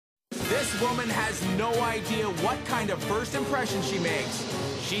This woman has no idea what kind of first impression she makes.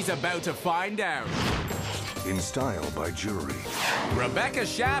 She's about to find out. In style by jury. Rebecca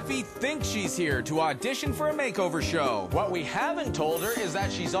Shaffey thinks she's here to audition for a makeover show. What we haven't told her is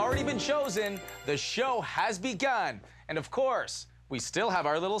that she's already been chosen. The show has begun. And of course, we still have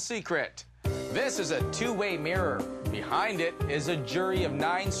our little secret. This is a two-way mirror. Behind it is a jury of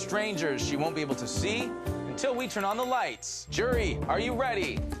 9 strangers she won't be able to see until we turn on the lights. Jury, are you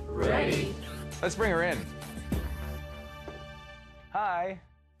ready? Ready. Let's bring her in. Hi.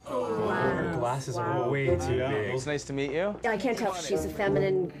 Oh, wow. Her glasses are way too big. It's nice to meet you. I can't tell if she's a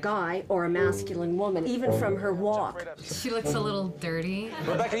feminine guy or a masculine woman, even from her walk. She looks a little dirty.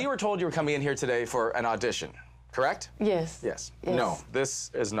 Rebecca, you were told you were coming in here today for an audition, correct? Yes. Yes. Yes. No,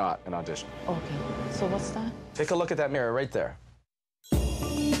 this is not an audition. Okay. So what's that? Take a look at that mirror right there.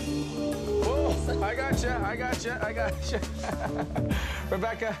 Whoa, I gotcha.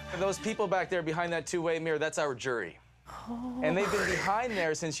 Rebecca, those people back there behind that two-way mirror, that's our jury. Oh. And they've been behind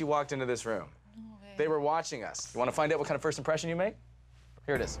there since you walked into this room. No way. They were watching us. You want to find out what kind of first impression you make?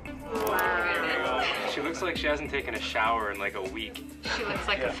 Here it is. Wow. She looks like she hasn't taken a shower in like a week. She looks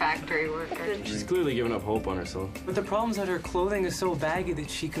like a factory worker. She's clearly given up hope on herself. But the problem is that her clothing is so baggy that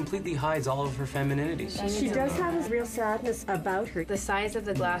she completely hides all of her femininity. She does have a real sadness about her. The size of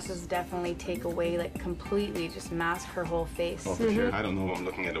the glasses definitely take away, like completely just mask her whole face. Oh, for sure. I don't know if I'm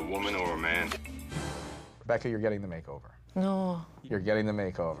looking at a woman or a man. Rebecca, you're getting the makeover. No. You're getting the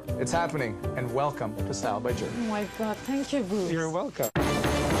makeover. It's happening, and welcome to Style by Jury. Oh my God, thank you, Bruce. You're welcome.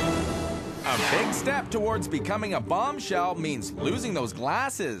 A big step towards becoming a bombshell means losing those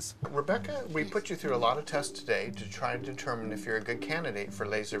glasses. Rebecca, we put you through a lot of tests today to try and determine if you're a good candidate for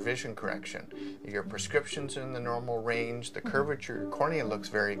laser vision correction. Your prescription's in the normal range, the curvature of your cornea looks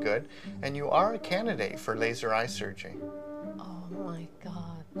very good, and you are a candidate for laser eye surgery. Oh my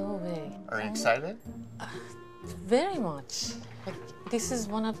God, no way. Are you excited? Very much. Like, this is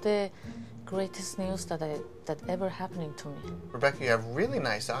one of the greatest news that ever happening to me. Rebecca, you have really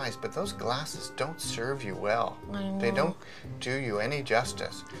nice eyes, but those glasses don't serve you well. I know. They don't do you any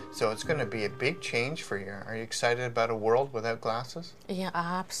justice. So it's going to be a big change for you. Are you excited about a world without glasses? Yeah,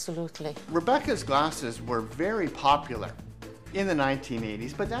 absolutely. Rebecca's glasses were very popular in the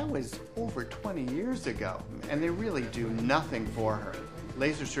 1980s, but that was over 20 years ago, and they really do nothing for her.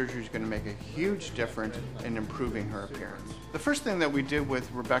 Laser surgery is going to make a huge difference in improving her appearance. The first thing that we did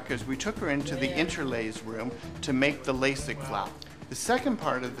with Rebecca is we took her into the interlace room to make the LASIK flap. The second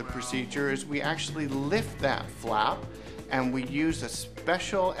part of the procedure is we actually lift that flap and we use a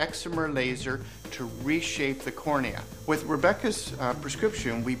special excimer laser to reshape the cornea. With Rebecca's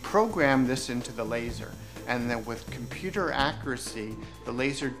prescription, we program this into the laser. And then with computer accuracy, the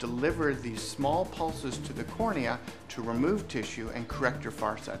laser delivered these small pulses to the cornea to remove tissue and correct your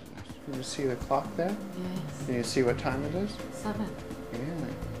farsightedness. You see the clock there? Yes. Can you see what time it is? 7. Yeah,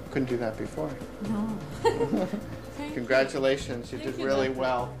 couldn't do that before. No. Congratulations, you did really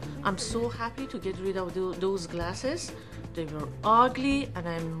well. I'm so happy to get rid of those glasses. They were ugly and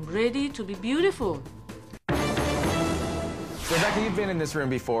I'm ready to be beautiful. Rebecca, you've been in this room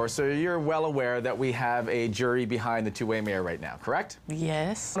before, so you're well aware that we have a jury behind the two-way mirror right now, correct?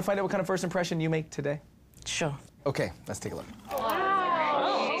 Yes. Want to find out what kind of first impression you make today? Sure. Okay, let's take a look.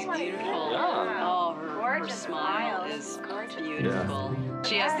 She's beautiful. Oh, her smile is beautiful. Yeah.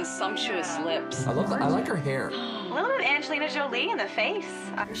 She has the sumptuous lips. I like her hair. A little bit Angelina Jolie in the face.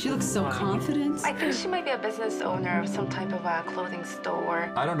 She looks so confident. I think she might be a business owner of some type of a clothing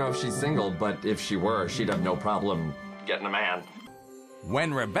store. I don't know if she's single, but if she were, she'd have no problem getting a man.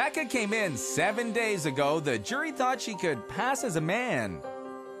 When Rebecca came in 7 days ago, the jury thought she could pass as a man.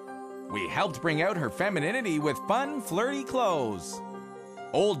 We helped bring out her femininity with fun, flirty clothes.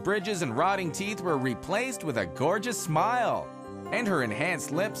 Old bridges and rotting teeth were replaced with a gorgeous smile. And her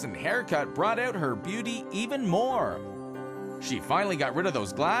enhanced lips and haircut brought out her beauty even more. She finally got rid of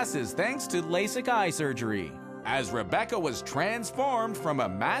those glasses thanks to LASIK eye surgery, as Rebecca was transformed from a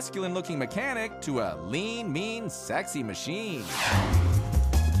masculine-looking mechanic to a lean, mean, sexy machine.